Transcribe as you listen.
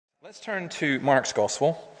Let's turn to Mark's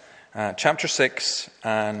Gospel, chapter 6,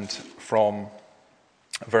 and from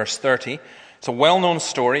verse 30. It's a well-known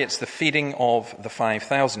story. It's the feeding of the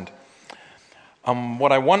 5,000.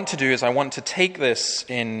 What I want to do is I want to take this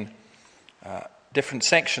in different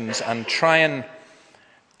sections and try and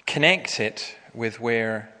connect it with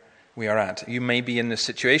where we are at. You may be in this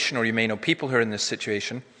situation, or you may know people who are in this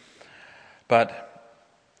situation. But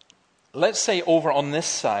let's say over on this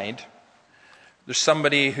side, there's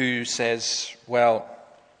somebody who says, well,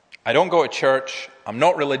 I don't go to church, I'm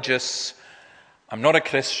not religious, I'm not a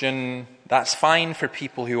Christian. That's fine for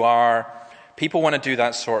people who are. People want to do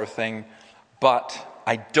that sort of thing, but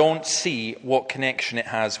I don't see what connection it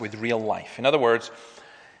has with real life. In other words,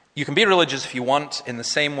 you can be religious if you want, in the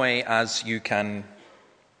same way as you can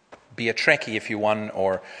be a Trekkie if you want,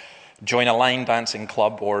 or join a line dancing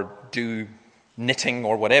club, or do knitting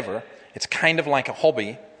or whatever. It's kind of like a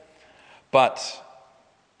hobby, but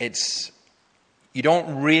you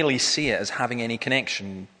don't really see it as having any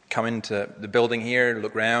connection. Come into the building here,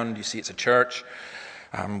 look around, you see it's a church.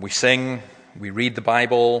 We sing, we read the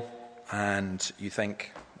Bible, and you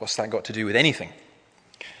think, what's that got to do with anything?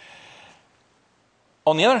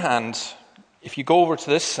 On the other hand, if you go over to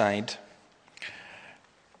this side,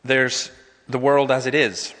 there's the world as it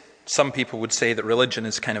is. Some people would say that religion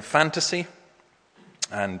is kind of fantasy,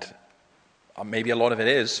 and maybe a lot of it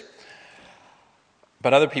is.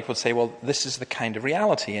 But other people would say, well, this is the kind of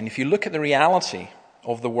reality. And if you look at the reality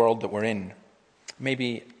of the world that we're in,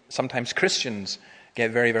 maybe sometimes Christians get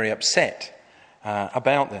very, very upset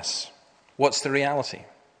about this. What's the reality?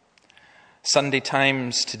 Sunday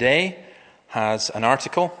Times today has an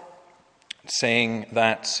article saying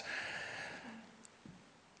that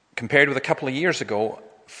compared with a couple of years ago,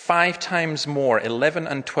 5 times more 11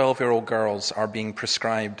 and 12-year-old girls are being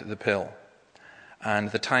prescribed the pill. And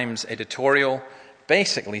the Times editorial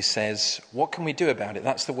basically says, what can we do about it?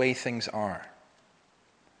 That's the way things are.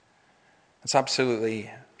 It's absolutely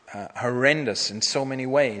horrendous in so many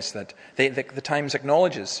ways that the Times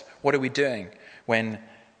acknowledges, what are we doing when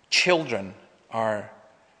children are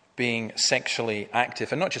being sexually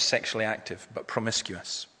active, and not just sexually active, but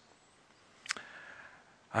promiscuous.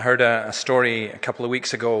 I heard a story a couple of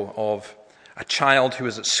weeks ago of a child who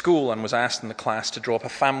was at school and was asked in the class to draw up a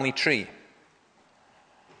family tree.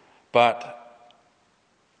 But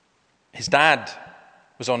his dad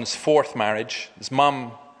was on his 4th marriage, his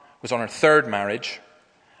mum was on her 3rd marriage,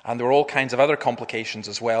 and there were all kinds of other complications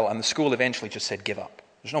as well, and the school eventually just said, give up.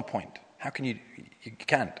 There's no point. How can you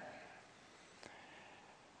can't.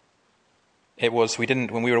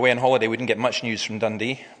 When we were away on holiday, we didn't get much news from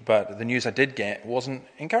Dundee, but the news I did get wasn't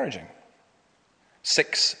encouraging.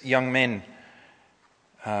 6 young men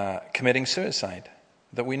committing suicide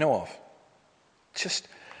that we know of. Just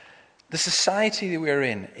the society that we're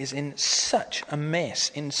in is in such a mess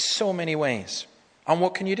in so many ways. And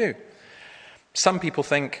what can you do? Some people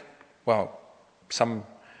think, some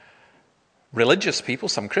religious people,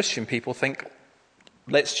 some Christian people think,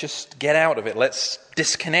 let's just get out of it, let's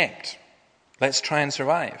disconnect, let's try and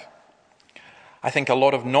survive. I think a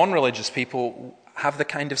lot of non-religious people have the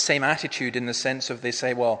kind of same attitude in the sense of they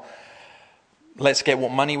say, well, let's get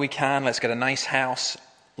what money we can, let's get a nice house,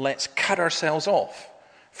 let's cut ourselves off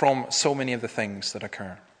from so many of the things that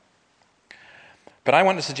occur. But I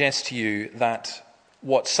want to suggest to you that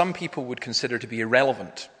what some people would consider to be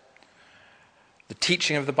irrelevant, the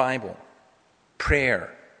teaching of the Bible,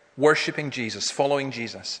 prayer, worshipping Jesus, following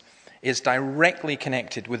Jesus, is directly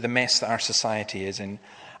connected with the mess that our society is in,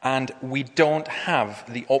 and we don't have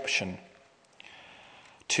the option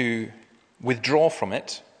to withdraw from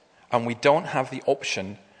it, and we don't have the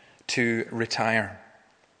option to retire.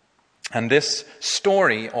 And this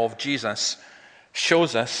story of Jesus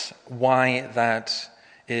shows us why that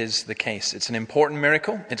is the case. It's an important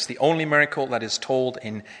miracle. It's the only miracle that is told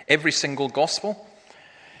in every single gospel.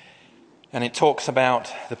 And it talks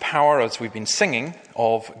about the power, as we've been singing,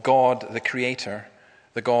 of God the Creator,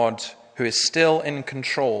 the God who is still in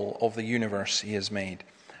control of the universe he has made.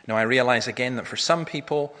 Now, I realize again that for some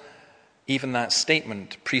people, even that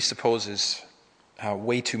statement presupposes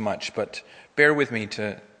way too much, but bear with me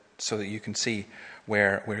so that you can see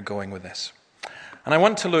where we're going with this. And I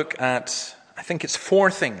want to look at, I think it's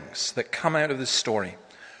 4 things that come out of this story.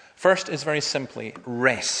 First is very simply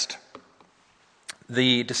rest.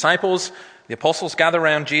 The disciples, the apostles gather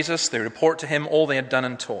around Jesus, they report to him all they had done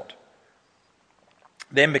and taught.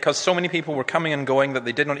 Then, because so many people were coming and going that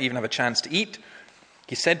they did not even have a chance to eat,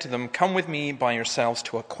 he said to them, come with me by yourselves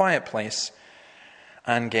to a quiet place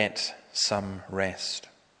and get some rest.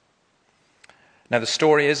 Now the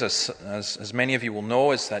story is, as many of you will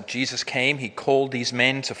know, is that Jesus came, he called these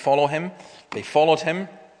men to follow him. They followed him.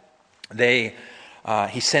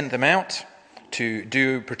 He sent them out to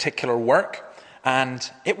do particular work,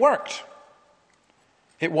 and it worked.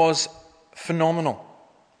 It was phenomenal.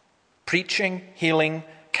 Preaching, healing,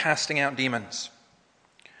 casting out demons.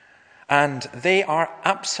 And they are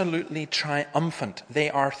absolutely triumphant. They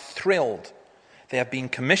are thrilled. They have been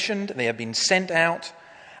commissioned, they have been sent out,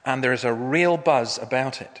 and there's a real buzz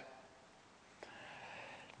about it.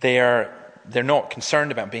 They're not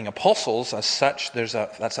concerned about being apostles as such.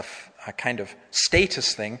 That's a kind of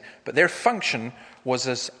status thing, but their function was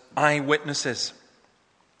as eyewitnesses.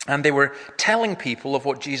 And they were telling people of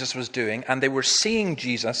what Jesus was doing, and they were seeing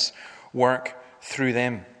Jesus work through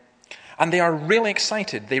them. And they are really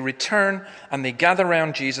excited. They return and they gather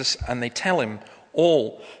around Jesus and they tell him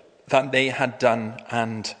all that they had done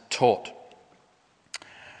and taught.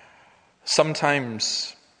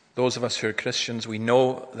 Sometimes, those of us who are Christians, we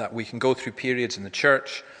know that we can go through periods in the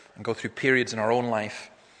church and go through periods in our own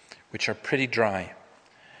life which are pretty dry,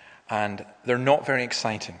 and they're not very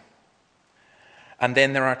exciting. And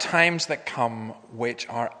then there are times that come which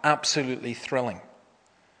are absolutely thrilling,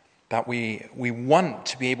 that we want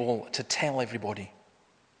to be able to tell everybody.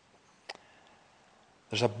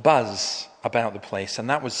 There's a buzz about the place, and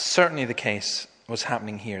that was certainly the case was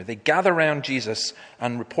happening here. They gather around Jesus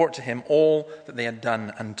and report to him all that they had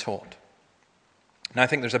done and taught. Now I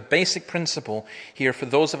think there's a basic principle here for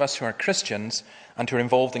those of us who are Christians and who are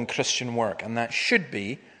involved in Christian work, and that should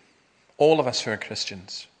be all of us who are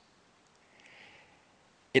Christians.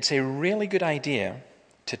 It's a really good idea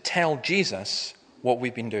to tell Jesus what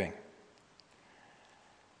we've been doing.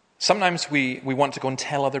 Sometimes we want to go and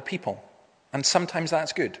tell other people, and sometimes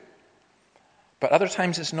that's good. But other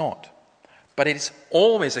times it's not. But it's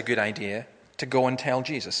always a good idea to go and tell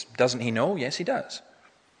Jesus. Doesn't he know? Yes, he does.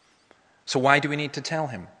 So why do we need to tell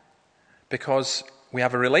him? Because we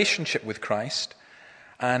have a relationship with Christ,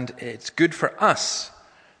 and it's good for us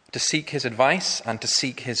to seek his advice and to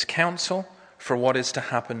seek his counsel for what is to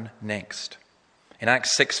happen next. In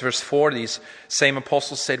Acts 6 verse 4, these same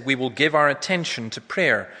apostles said, "We will give our attention to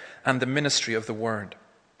prayer and the ministry of the word."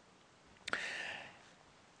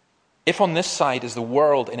 If on this side is the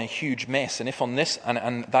world in a huge mess, and if on this,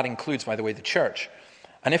 and that includes, by the way, the church,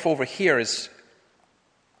 and if over here is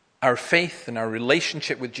our faith and our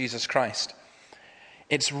relationship with Jesus Christ,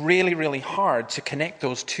 it's really, really hard to connect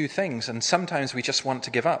those two things, and sometimes we just want to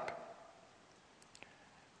give up.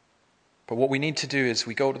 But what we need to do is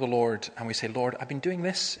we go to the Lord and we say, "Lord, I've been doing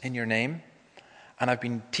this in your name, and I've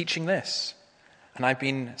been teaching this, and I've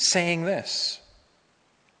been saying this."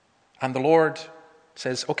 And the Lord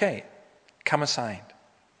says, "Okay, come aside.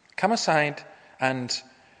 Come aside and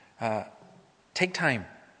take time."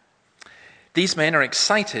 These men are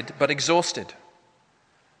excited but exhausted.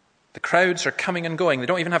 The crowds are coming and going. They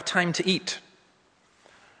don't even have time to eat.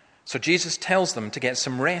 So Jesus tells them to get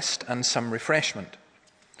some rest and some refreshment.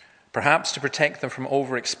 Perhaps to protect them from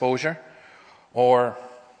overexposure or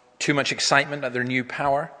too much excitement at their new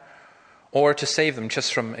power, or to save them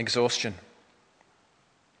just from exhaustion.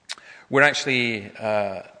 We're actually,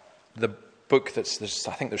 the book I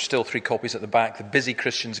think there's still 3 copies at the back, The Busy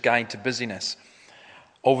Christian's Guide to Busyness.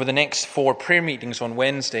 Over the next 4 prayer meetings on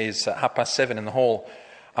Wednesdays at 7:30 in the hall,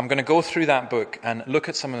 I'm going to go through that book and look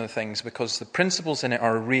at some of the things, because the principles in it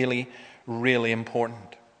are really, really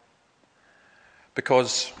important.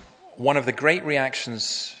 Because one of the great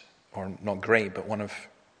reactions, or not great, but one of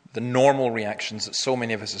the normal reactions that so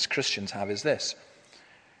many of us as Christians have is this: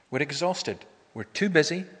 we're exhausted. We're too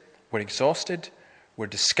busy. We're exhausted. We're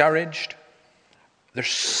discouraged. There's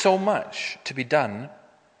so much to be done,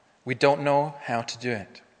 we don't know how to do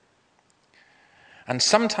it. And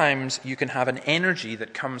sometimes you can have an energy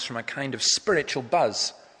that comes from a kind of spiritual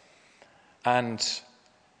buzz, and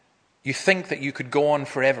you think that you could go on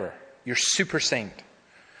forever. You're super saint.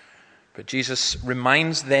 But Jesus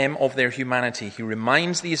reminds them of their humanity. He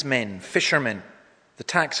reminds these men, fishermen, the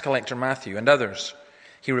tax collector Matthew and others,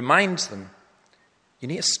 he reminds them, you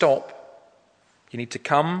need to stop. You need to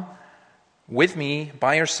come with me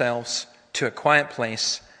by yourselves to a quiet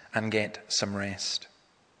place and get some rest.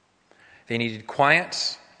 They needed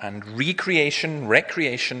quiet and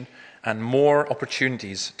recreation, and more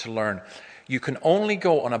opportunities to learn. You can only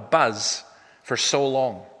go on a buzz for so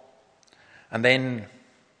long. And then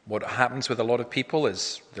what happens with a lot of people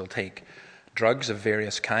is they'll take drugs of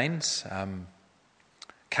various kinds.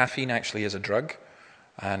 Caffeine actually is a drug,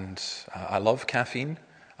 and I love caffeine,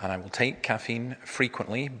 and I will take caffeine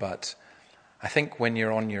frequently, but I think when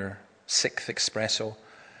you're on your 6th espresso,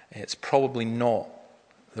 it's probably not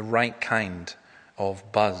the right kind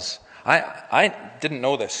of buzz. I didn't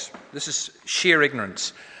know this. This is sheer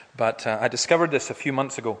ignorance. But I discovered this a few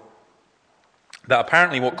months ago. That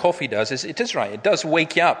apparently what coffee does is, it is right, it does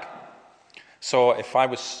wake you up. So if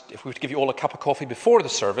we were to give you all a cup of coffee before the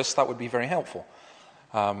service, that would be very helpful.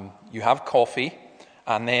 You have coffee,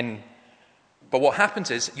 but what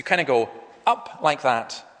happens is you kind of go up like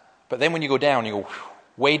that, but then when you go down, you go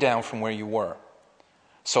way down from where you were.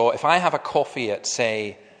 So if I have a coffee at,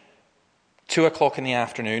 say, 2 o'clock in the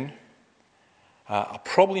afternoon, I'll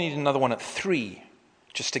probably need another one at 3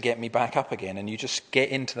 just to get me back up again, and you just get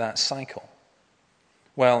into that cycle.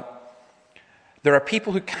 Well, there are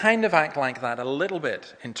people who kind of act like that a little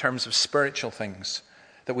bit in terms of spiritual things,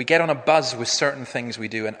 that we get on a buzz with certain things we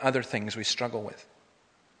do and other things we struggle with.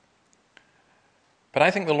 But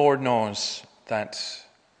I think the Lord knows that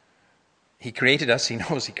He created us, He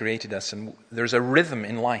knows He created us, and there's a rhythm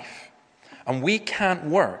in life. And we can't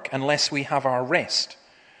work unless we have our rest.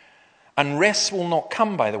 And rest will not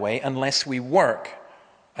come, by the way, unless we work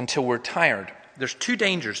until we're tired. There's two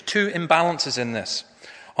dangers, two imbalances in this.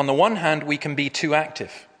 On the one hand, we can be too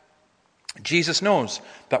active. Jesus knows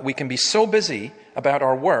that we can be so busy about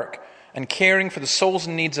our work and caring for the souls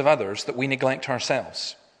and needs of others that we neglect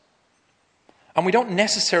ourselves. And we don't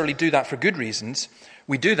necessarily do that for good reasons.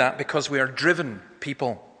 We do that because we are driven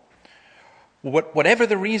people. Whatever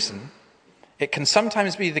the reason, it can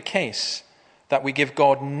sometimes be the case that we give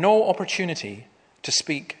God no opportunity to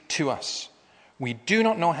speak to us. We do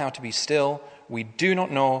not know how to be still. We do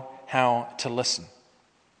not know how to listen.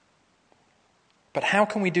 But how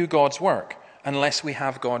can we do God's work unless we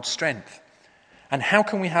have God's strength? And how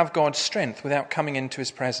can we have God's strength without coming into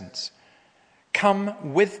His presence?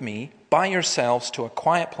 Come with me by yourselves to a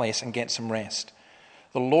quiet place and get some rest.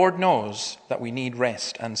 The Lord knows that we need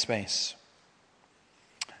rest and space.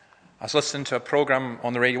 I was listening to a program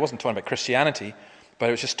on the radio. It wasn't talking about Christianity, but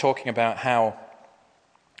it was just talking about how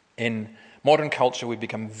in modern culture we've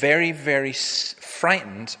become very, very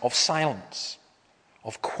frightened of silence,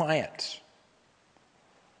 of quiet.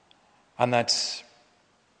 And that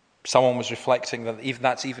someone was reflecting that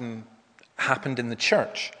that's even happened in the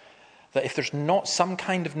church. That if there's not some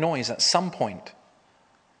kind of noise at some point,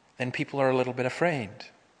 then people are a little bit afraid.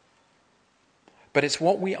 But it's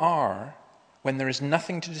what we are when there is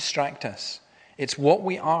nothing to distract us. It's what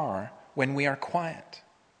we are when we are quiet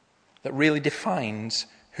that really defines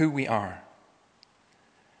who we are.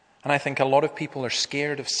 And I think a lot of people are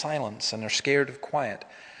scared of silence and they're scared of quiet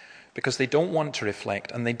because they don't want to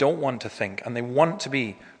reflect and they don't want to think and they want to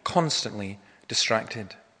be constantly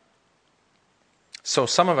distracted. So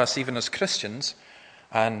some of us, even as Christians,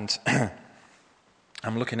 and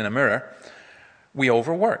I'm looking in a mirror, we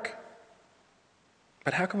overwork.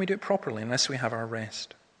 But how can we do it properly unless we have our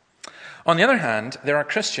rest? On the other hand, there are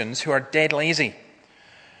Christians who are dead lazy.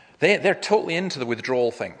 They're totally into the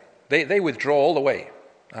withdrawal thing. They withdraw all the way,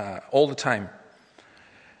 all the time.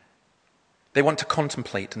 They want to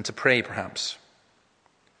contemplate and to pray, perhaps.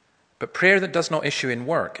 But prayer that does not issue in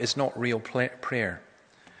work is not real prayer.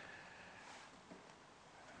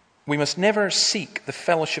 We must never seek the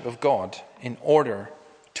fellowship of God in order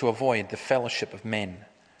to avoid the fellowship of men,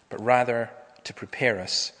 but rather to prepare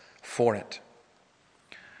us for it.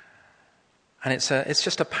 And it's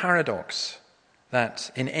just a paradox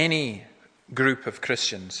that in any group of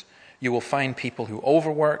Christians, you will find people who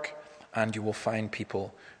overwork and you will find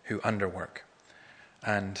people who underwork.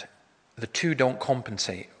 And the two don't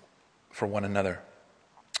compensate for one another.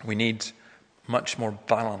 We need much more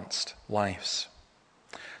balanced lives.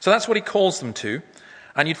 So that's what he calls them to.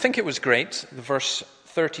 And you'd think it was great. Verse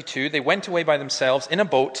 32, they went away by themselves in a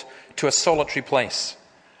boat to a solitary place.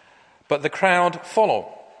 But the crowd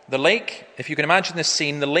follow. The lake, if you can imagine this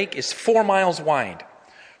scene, the lake is 4 miles wide.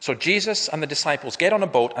 So Jesus and the disciples get on a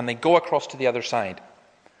boat and they go across to the other side.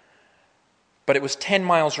 But it was 10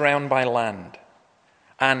 miles round by land.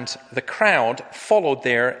 And the crowd followed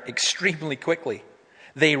there extremely quickly.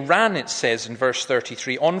 They ran, it says in verse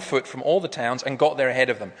 33, on foot from all the towns and got there ahead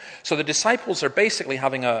of them. So the disciples are basically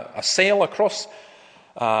having a sail across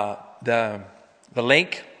the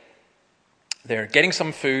lake. They're getting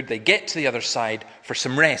some food. They get to the other side for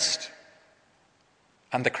some rest.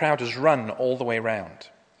 And the crowd has run all the way round.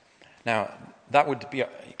 Now, that would be...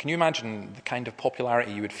 Can you imagine the kind of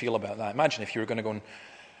popularity you would feel about that? Imagine if you were going to go and...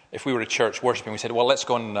 If we were a church worshipping, we said, well, let's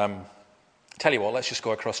go and... tell you what, let's just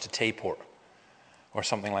go across to Tayport or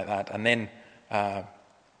something like that. And then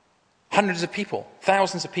hundreds of people,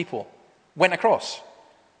 thousands of people went across.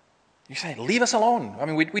 You say, leave us alone. I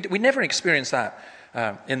mean, we never experienced that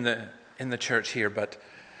in the church here, but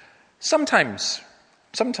sometimes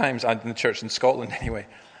in the church in Scotland anyway,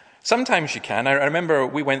 Sometimes you can. I remember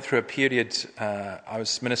we went through a period, I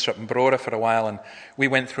was minister up in Brora for a while, and we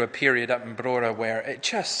went through a period up in Brora where it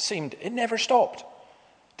just seemed, it never stopped.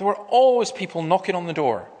 There were always people knocking on the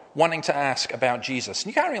door, wanting to ask about Jesus.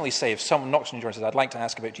 And you can't really say if someone knocks on your door and says, I'd like to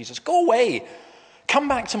ask about Jesus, go away, come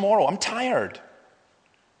back tomorrow, I'm tired.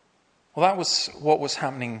 Well, that was what was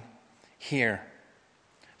happening here.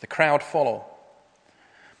 The crowd follow.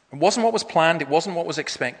 It wasn't what was planned, it wasn't what was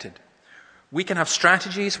expected. We can have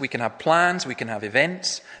strategies, we can have plans, we can have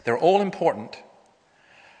events. They're all important.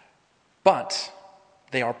 But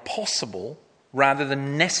they are possible rather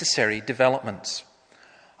than necessary developments.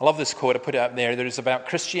 I love this quote, I put it up there. There is about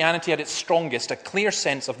Christianity at its strongest, a clear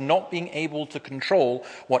sense of not being able to control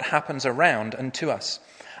what happens around and to us.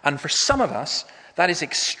 And for some of us, that is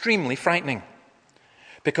extremely frightening.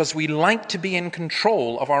 Because we like to be in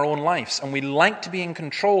control of our own lives, and we like to be in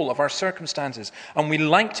control of our circumstances, and we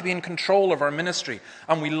like to be in control of our ministry,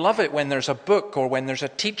 and we love it when there's a book, or when there's a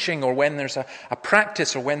teaching, or when there's a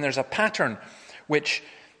practice, or when there's a pattern which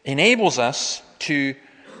enables us to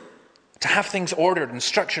have things ordered and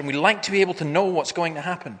structured, and we like to be able to know what's going to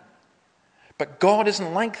happen. But God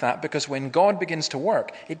isn't like that, because when God begins to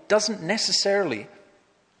work, it doesn't necessarily,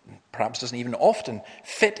 perhaps doesn't even often,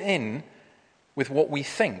 fit in with what we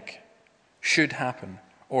think should happen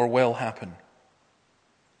or will happen.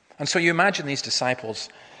 And so you imagine these disciples,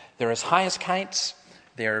 they're as high as kites,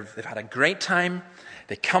 they've had a great time,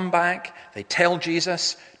 they come back, they tell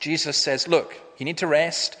Jesus, Jesus says, look, you need to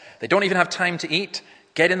rest, they don't even have time to eat,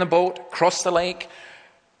 get in the boat, cross the lake,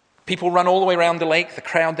 people run all the way around the lake, the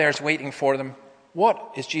crowd there is waiting for them.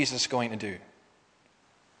 What is Jesus going to do?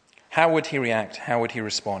 How would he react? How would he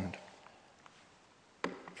respond?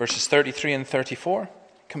 Verses 33 and 34,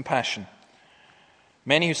 compassion.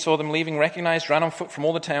 Many who saw them leaving recognized, ran on foot from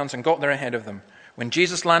all the towns and got there ahead of them. When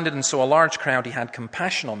Jesus landed and saw a large crowd, he had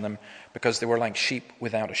compassion on them because they were like sheep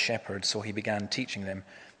without a shepherd. So he began teaching them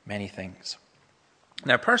many things.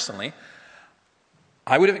 Now, personally,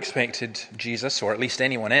 I would have expected Jesus, or at least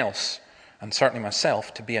anyone else, and certainly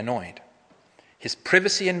myself, to be annoyed. His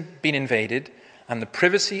privacy had been invaded, and the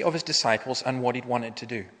privacy of his disciples and what he'd wanted to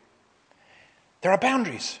do. There are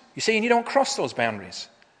boundaries, you see, and you don't cross those boundaries.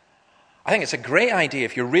 I think it's a great idea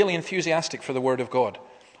if you're really enthusiastic for the Word of God.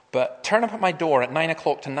 But turn up at my door at 9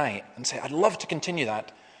 o'clock tonight and say, I'd love to continue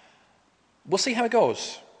that. We'll see how it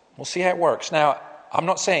goes. We'll see how it works. Now, I'm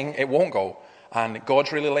not saying it won't go. And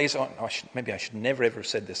God really lays on, maybe I should never ever have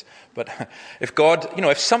said this. But if God,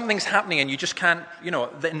 if something's happening and you just can't,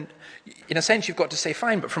 then in a sense you've got to say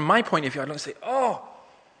fine. But from my point of view, I'd like to say,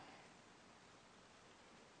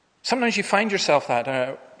 sometimes you find yourself that.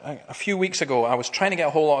 A few weeks ago, I was trying to get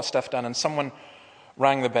a whole lot of stuff done, and someone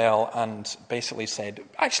rang the bell and basically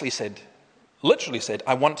literally said,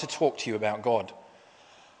 I want to talk to you about God.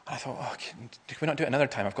 And I thought, can we not do it another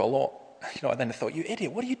time? I've got a lot. And then I thought, you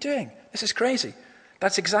idiot, what are you doing? This is crazy.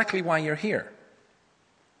 That's exactly why you're here.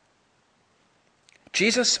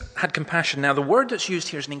 Jesus had compassion. Now, the word that's used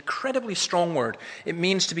here is an incredibly strong word. It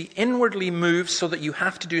means to be inwardly moved so that you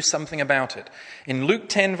have to do something about it. In Luke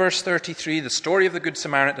 10, verse 33, the story of the Good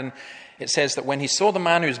Samaritan, it says that when he saw the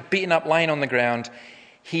man who was beaten up lying on the ground,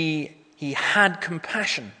 he had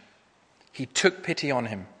compassion. He took pity on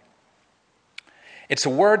him. It's a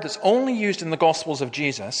word that's only used in the Gospels of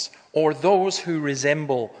Jesus or those who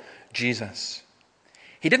resemble Jesus.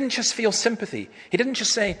 He didn't just feel sympathy. He didn't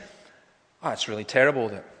just say, it's really terrible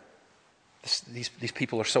that these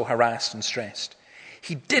people are so harassed and stressed.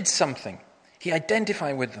 He did something. He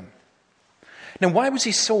identified with them. Now, why was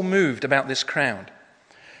he so moved about this crowd?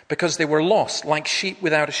 Because they were lost like sheep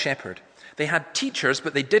without a shepherd. They had teachers,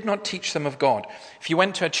 but they did not teach them of God. If you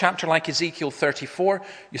went to a chapter like Ezekiel 34,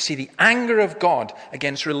 you see the anger of God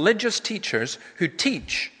against religious teachers who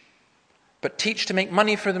teach, but teach to make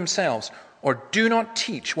money for themselves, or do not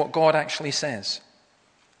teach what God actually says.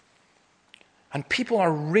 And people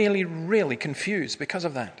are really, really confused because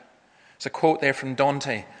of that. There's a quote there from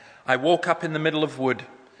Dante. I woke up in the middle of wood,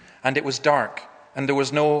 and it was dark, and there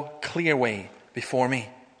was no clear way before me.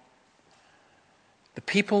 The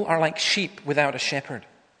people are like sheep without a shepherd.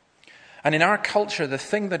 And in our culture, the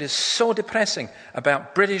thing that is so depressing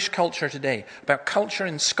about British culture today, about culture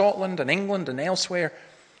in Scotland and England and elsewhere,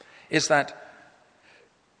 is that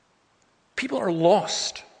people are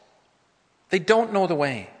lost. They don't know the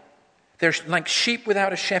way. They're like sheep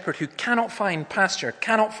without a shepherd who cannot find pasture,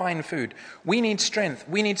 cannot find food. We need strength.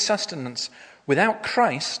 We need sustenance. Without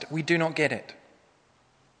Christ, we do not get it.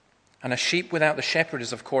 And a sheep without the shepherd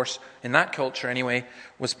is, of course, in that culture anyway,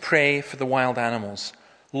 was prey for the wild animals.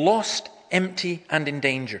 Lost, empty, and in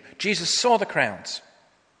danger. Jesus saw the crowds.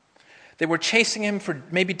 They were chasing him for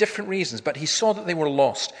maybe different reasons, but he saw that they were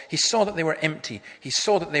lost. He saw that they were empty. He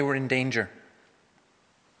saw that they were in danger.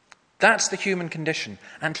 That's the human condition,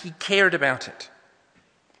 and he cared about it.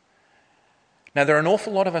 Now, there are an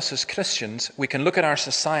awful lot of us as Christians, we can look at our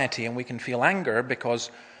society and we can feel anger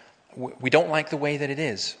because we don't like the way that it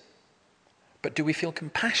is. But do we feel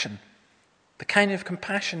compassion? The kind of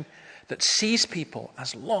compassion that sees people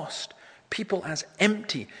as lost, people as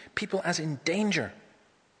empty, people as in danger.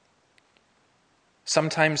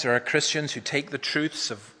 Sometimes there are Christians who take the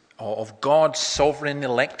truths of God's sovereign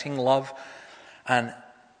electing love and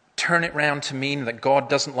turn it round to mean that God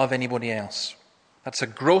doesn't love anybody else. That's a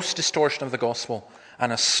gross distortion of the gospel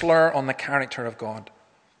and a slur on the character of God.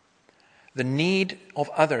 The need of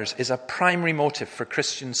others is a primary motive for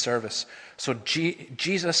Christian service. So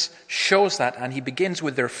Jesus shows that, and he begins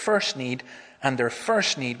with their first need, and their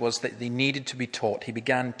first need was that they needed to be taught. He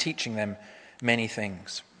began teaching them many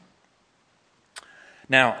things.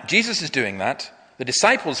 Now, Jesus is doing that. The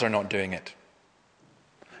disciples are not doing it.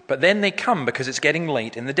 But then they come because it's getting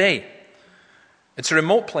late in the day. It's a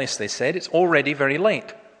remote place, they said. It's already very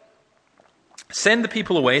late. Send the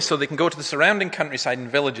people away so they can go to the surrounding countryside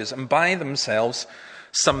and villages and buy themselves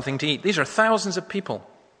something to eat. These are thousands of people.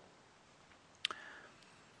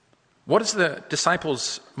 What is the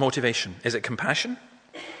disciples' motivation? Is it compassion?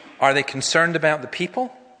 Are they concerned about the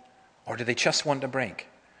people? Or do they just want a break?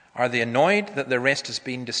 Are they annoyed that their rest has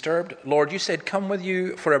been disturbed? Lord, you said come with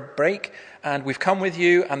you for a break, and we've come with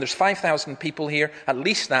you, and there's 5,000 people here, at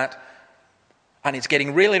least that, and it's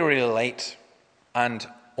getting really, really late, and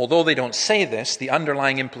although they don't say this, the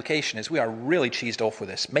underlying implication is we are really cheesed off with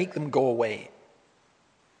this. Make them go away.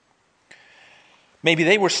 Maybe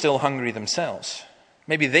they were still hungry themselves.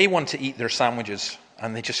 Maybe they want to eat their sandwiches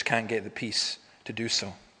and they just can't get the peace to do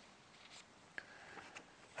so.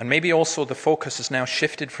 And maybe also the focus has now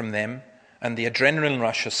shifted from them and the adrenaline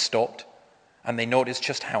rush has stopped and they notice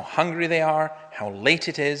just how hungry they are, how late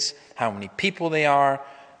it is, how many people they are,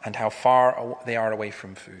 and how far they are away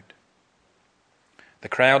from food. The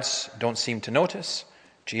crowds don't seem to notice.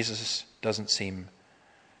 Jesus doesn't seem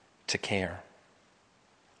to care.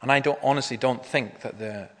 And I honestly don't think that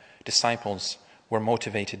the disciples were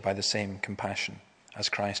motivated by the same compassion as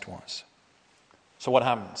Christ was. So what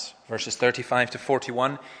happens? Verses 35 to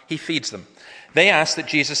 41, he feeds them. They ask that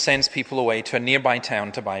Jesus sends people away to a nearby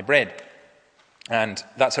town to buy bread. And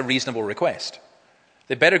that's a reasonable request.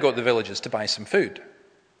 They better go to the villages to buy some food.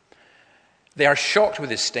 They are shocked with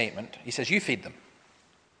his statement. He says, you feed them.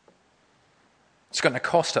 It's going to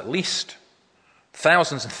cost at least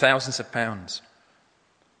thousands and thousands of pounds.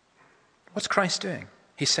 What's Christ doing?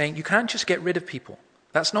 He's saying, you can't just get rid of people.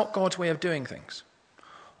 That's not God's way of doing things.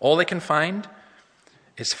 All they can find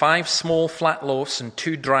is 5 small flat loaves and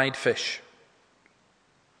 2 dried fish.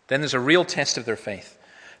 Then there's a real test of their faith.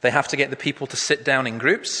 They have to get the people to sit down in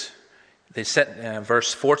groups. They set,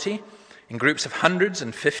 verse 40, in groups of hundreds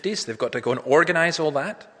and 50s. They've got to go and organize all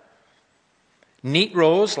that. Neat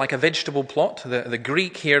rows like a vegetable plot. The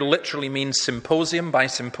Greek here literally means symposium by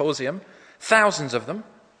symposium. Thousands of them.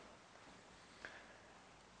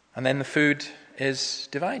 And then the food is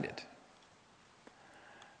divided.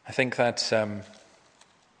 I think that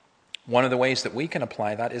one of the ways that we can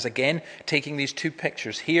apply that is, again, taking these 2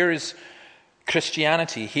 pictures. Here is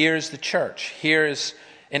Christianity. Here is the church. Here is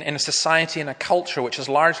in a society and a culture which has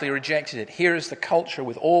largely rejected it. Here is the culture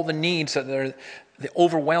with all the needs that are the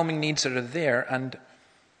overwhelming needs that are there, and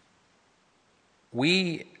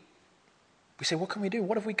we say, what can we do?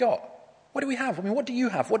 What have we got? What do we have? I mean, what do you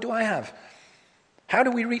have? What do I have? How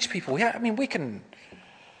do we reach people? We can...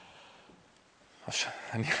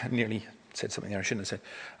 I nearly said something there I shouldn't have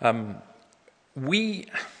said. We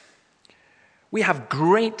have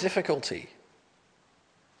great difficulty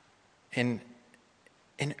in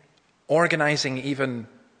organizing even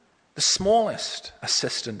the smallest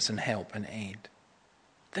assistance and help and aid.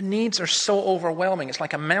 The needs are so overwhelming. It's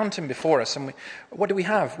like a mountain before us. And what do we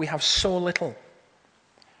have? We have so little.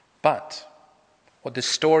 But what this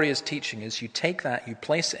story is teaching is you take that, you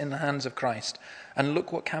place it in the hands of Christ, and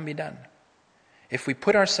look what can be done. If we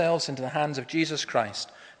put ourselves into the hands of Jesus Christ,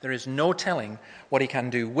 there is no telling what he can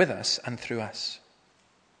do with us and through us.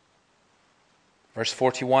 Verse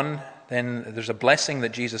 41, then there's a blessing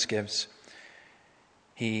that Jesus gives.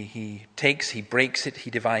 He takes, he breaks it, he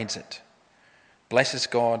divides it. Blesses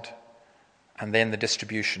God, and then the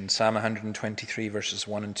distribution. Psalm 123 verses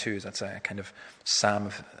 1 and 2. That's a kind of psalm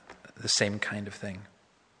of the same kind of thing.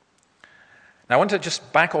 Now I want to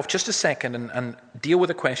just back off just a second and deal with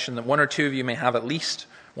a question that 1 or 2 of you may have, at least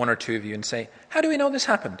 1 or 2 of you, and say, how do we know this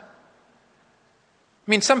happened?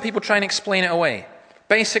 I mean, some people try and explain it away.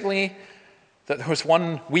 Basically, that there was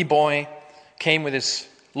one wee boy came with his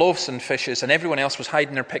loaves and fishes, and everyone else was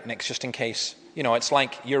hiding their picnics just in case. You know, it's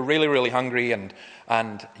like you're really, really hungry, and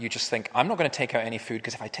you just think, I'm not going to take out any food,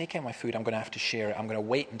 because if I take out my food, I'm going to have to share it. I'm going to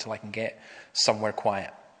wait until I can get somewhere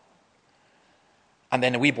quiet. And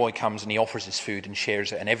then a wee boy comes and he offers his food and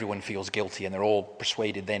shares it, and everyone feels guilty, and they're all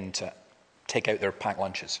persuaded then to take out their packed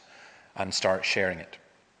lunches and start sharing it.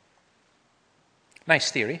 Nice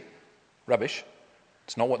theory. Rubbish.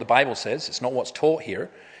 It's not what the Bible says. It's not what's taught here.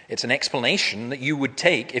 It's an explanation that you would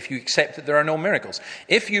take if you accept that there are no miracles.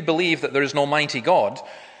 If you believe that there is an almighty God,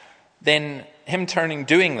 then him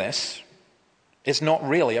doing this is not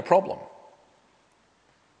really a problem.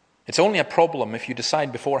 It's only a problem if you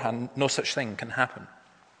decide beforehand no such thing can happen.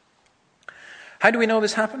 How do we know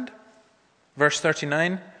this happened? Verse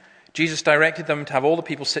 39, Jesus directed them to have all the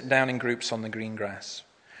people sit down in groups on the green grass.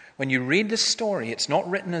 When you read this story, it's not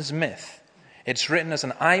written as myth. It's written as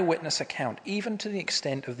an eyewitness account, even to the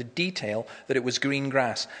extent of the detail that it was green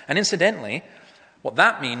grass. And incidentally, what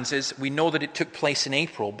that means is we know that it took place in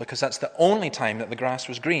April, because that's the only time that the grass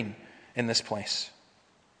was green in this place.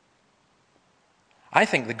 I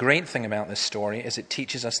think the great thing about this story is it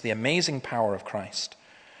teaches us the amazing power of Christ.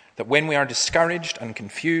 That when we are discouraged and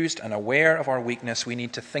confused and aware of our weakness, we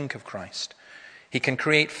need to think of Christ. He can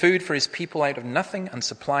create food for his people out of nothing and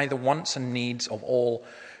supply the wants and needs of all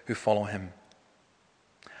who follow him.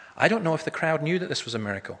 I don't know if the crowd knew that this was a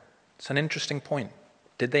miracle. It's an interesting point.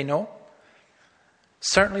 Did they know?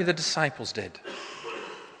 Certainly the disciples did,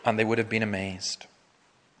 and they would have been amazed.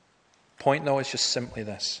 Point, though, is just simply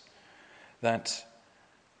this, that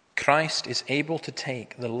Christ is able to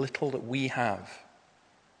take the little that we have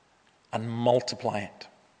and multiply it.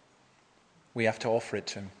 We have to offer it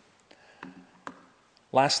to him.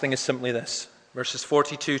 Last thing is simply this. Verses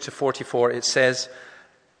 42 to 44, it says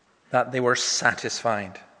that they were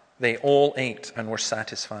satisfied. They all ate and were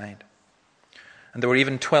satisfied. And there were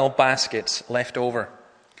even 12 baskets left over.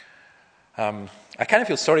 I kind of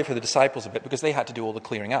feel sorry for the disciples a bit, because they had to do all the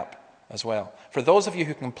clearing up as well. For those of you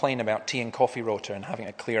who complain about tea and coffee rota and having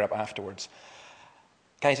a clear up afterwards,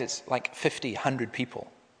 guys, it's like 50, 100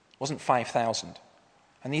 people. It wasn't 5,000.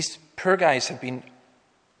 And these poor guys have been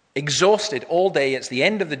exhausted all day. It's the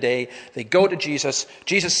end of the day. They go to Jesus.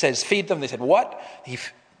 Jesus says, feed them. They said, what? He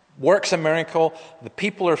works a miracle. The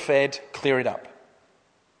people are fed. Clear it up.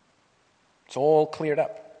 It's all cleared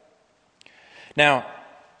up. Now,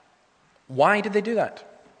 why did they do that?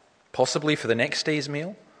 Possibly for the next day's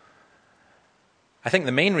meal. I think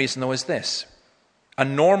the main reason, though, is this. A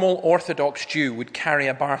normal Orthodox Jew would carry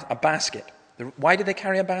a basket. Why did they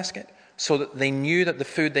carry a basket? So that they knew that the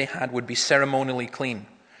food they had would be ceremonially clean.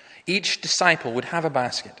 Each disciple would have a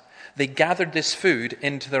basket. They gathered this food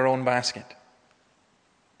into their own basket.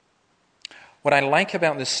 What I like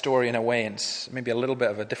about this story, in a way, and it's maybe a little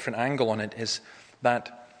bit of a different angle on it, is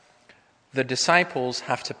that the disciples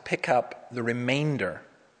have to pick up the remainder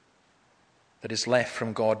that is left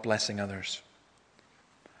from God blessing others.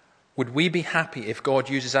 Would we be happy if God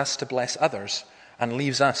uses us to bless others and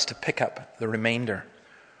leaves us to pick up the remainder?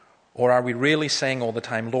 Or are we really saying all the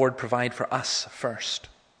time, Lord, provide for us first?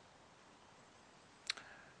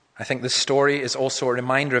 I think this story is also a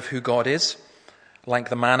reminder of who God is. Like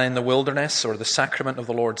the manna in the wilderness or the sacrament of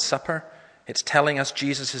the Lord's Supper, it's telling us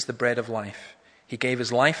Jesus is the bread of life. He gave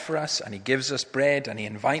his life for us, and he gives us bread, and he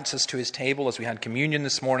invites us to his table as we had communion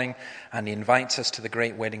this morning, and he invites us to the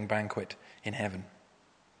great wedding banquet in heaven.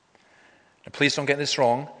 Now, please don't get this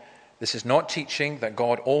wrong. This is not teaching that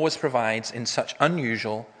God always provides in such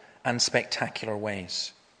unusual and spectacular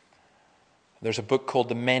ways. There's a book called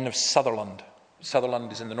The Men of Sutherland.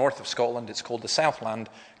 Sutherland is in the north of Scotland. It's called the Southland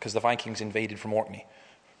because the Vikings invaded from Orkney,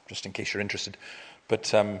 just in case you're interested. But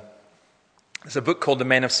there's a book called The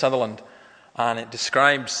Men of Sutherland, and it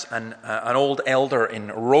describes an old elder in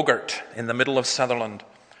Rogart in the middle of Sutherland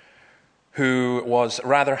who was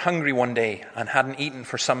rather hungry one day and hadn't eaten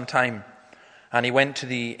for some time. And he went to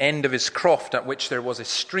the end of his croft at which there was a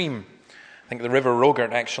stream, I think the River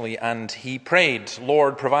Rogart actually, and he prayed,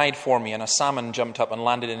 Lord, provide for me, and a salmon jumped up and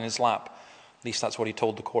landed in his lap. At least that's what he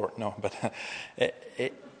told the court. No, but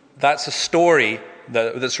that's a story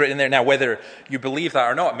that's written there. Now, whether you believe that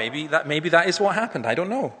or not, maybe that is what happened. I don't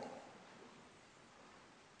know.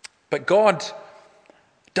 But God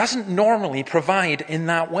doesn't normally provide in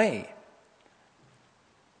that way.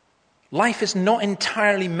 Life is not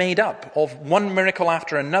entirely made up of one miracle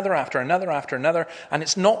after another, and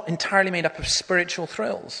it's not entirely made up of spiritual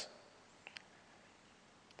thrills.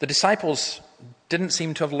 The disciples didn't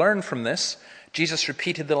seem to have learned from this. Jesus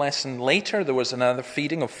repeated the lesson later. There was another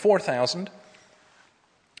feeding of 4,000.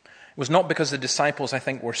 It was not because the disciples, I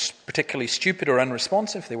think, were particularly stupid or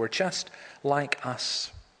unresponsive. They were just like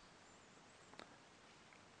us.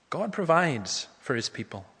 God provides for his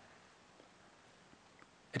people.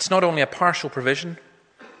 It's not only a partial provision.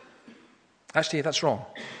 Actually, that's wrong.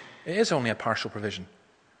 It is only a partial provision,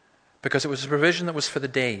 because it was a provision that was for the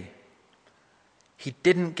day. He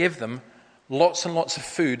didn't give them lots and lots of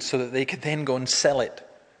food so that they could then go and sell it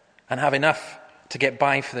and have enough to get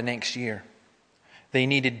by for the next year. They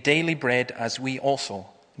needed daily bread as we also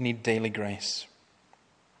need daily grace.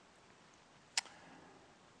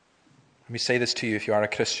 Let me say this to you if you are a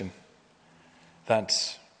Christian, that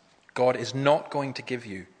God is not going to give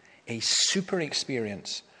you a super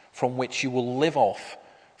experience from which you will live off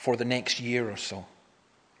for the next year or so.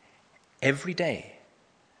 Every day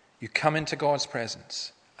you come into God's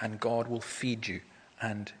presence and God will feed you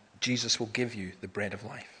and Jesus will give you the bread of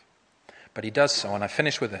life. But he does so, and I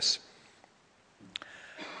finish with this.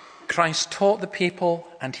 Christ taught the people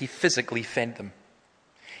and he physically fed them.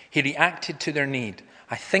 He reacted to their need.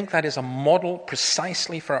 I think that is a model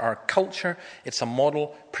precisely for our culture. It's a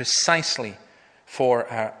model precisely for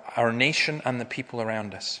our nation and the people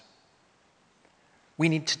around us. We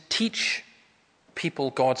need to teach people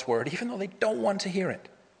God's word, even though they don't want to hear it.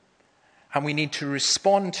 And we need to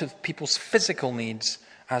respond to people's physical needs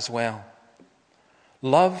as well.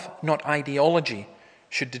 Love, not ideology,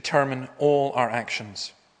 should determine all our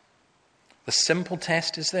actions. The simple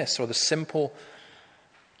test is this, or the simple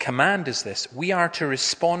command is this: we are to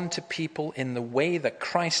respond to people in the way that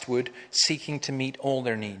Christ would, seeking to meet all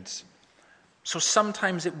their needs. So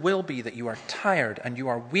sometimes it will be that you are tired and you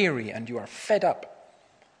are weary and you are fed up,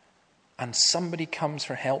 and somebody comes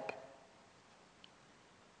for help,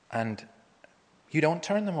 and you don't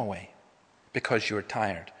turn them away because you are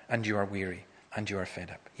tired and you are weary and you are fed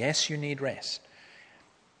up. Yes, you need rest.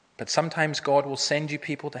 But sometimes God will send you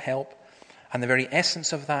people to help, and the very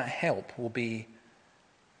essence of that help will be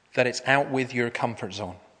that it's out with your comfort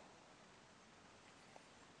zone.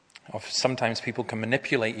 Sometimes people can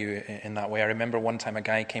manipulate you in that way. I remember one time a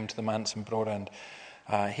guy came to the manse in Brora,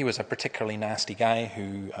 and he was a particularly nasty guy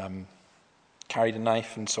who carried a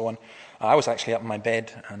knife and so on. I was actually up in my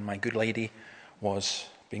bed, and my good lady was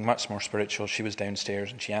being much more spiritual. She was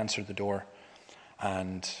downstairs, and she answered the door.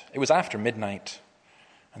 And it was after midnight,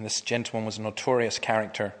 and this gentleman was a notorious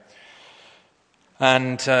character.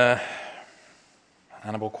 And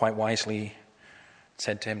Annabelle quite wisely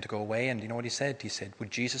said to him to go away, and you know what he said? He said, "Would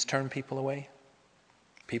Jesus turn people away?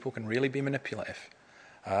 People can really be manipulative."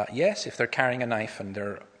 Yes, if they're carrying a knife and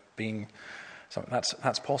they're being... So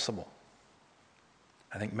that's possible.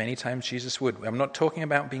 I think many times Jesus would. I'm not talking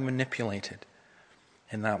about being manipulated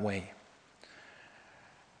in that way.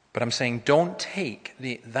 But I'm saying don't take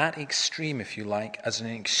that extreme, if you like, as an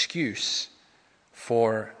excuse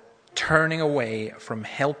for turning away from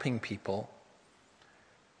helping people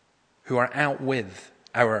who are out with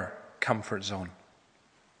our comfort zone.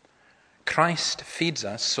 Christ feeds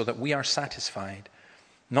us so that we are satisfied,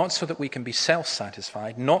 not so that we can be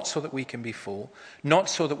self-satisfied, not so that we can be full, not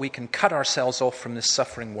so that we can cut ourselves off from this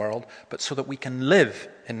suffering world, but so that we can live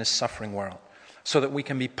in this suffering world, so that we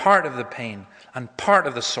can be part of the pain and part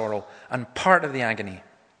of the sorrow and part of the agony.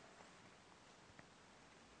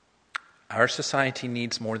 Our society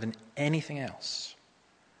needs more than anything else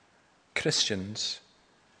Christians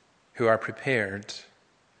who are prepared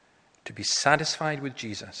to be satisfied with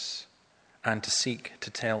Jesus and to seek to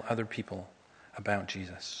tell other people about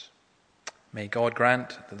Jesus. May God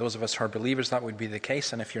grant that those of us who are believers that would be the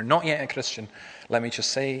case. And if you're not yet a Christian, let me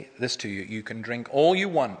just say this to you. You can drink all you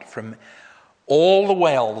want from all the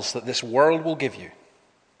wells that this world will give you,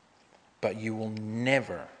 but you will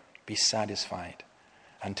never be satisfied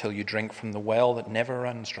until you drink from the well that never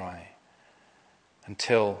runs dry,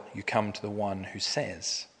 until you come to the one who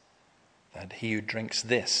says that he who drinks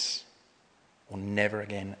this will never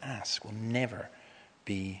again ask, will never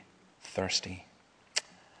be thirsty.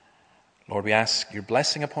 Lord, we ask your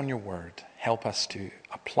blessing upon your word. Help us to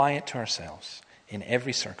apply it to ourselves in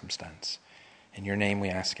every circumstance. In your name we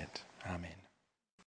ask it. Amen.